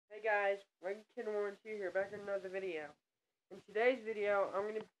Hey guys, Legend Kid 112 here, back in another video. In today's video, I'm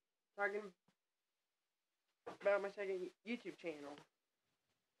going to be talking about my second YouTube channel.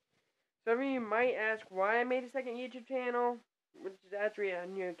 Some of you might ask why I made a second YouTube channel, which is actually a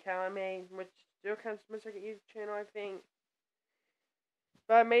new account I made, which still counts as my second YouTube channel, I think.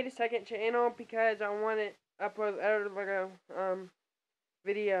 But I made a second channel because I wanted to upload other Lego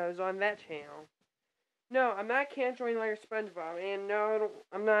videos on that channel. No, I'm not canceling like a SpongeBob, and no,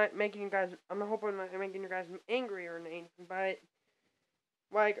 I'm not making you guys, I'm hoping I'm not making you guys angry or anything, but,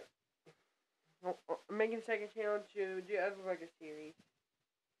 like, I'm making a second channel to do other Lego series,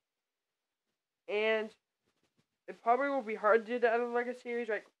 and it probably will be hard to do the other Lego series,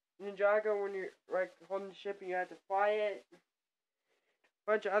 like Ninjago, when you're, like, holding the ship and you have to fly it, a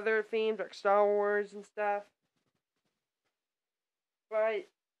bunch of other themes, like Star Wars and stuff, but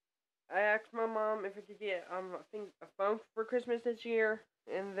I asked my mom if I could get I think a phone for Christmas this year,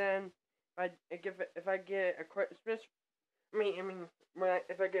 and then if I get a Christmas,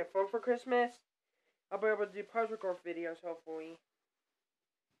 if I get a phone for Christmas, I'll be able to do puzzle core videos hopefully.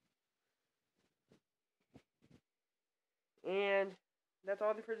 And that's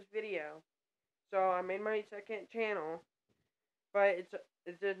all for this video. So I made my second channel, but it's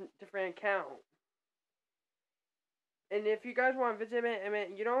a different account. And if you guys want to visit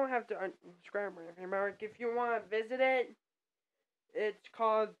it, you don't have to unsubscribe or anything. But if you want to visit it, it's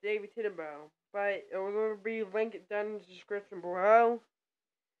called David Tittenbow. But it will be linked down in the description below.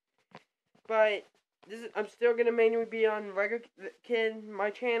 But I'm still gonna mainly be on Lego Kid,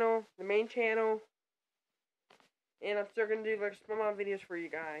 my channel, the main channel, and I'm still gonna do like small videos for you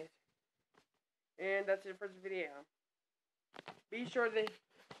guys. And that's it for this video. Be sure to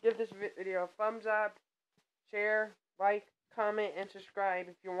give this video a thumbs up, share, like, comment, and subscribe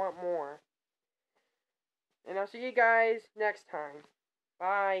if you want more. And I'll see you guys next time.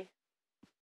 Bye.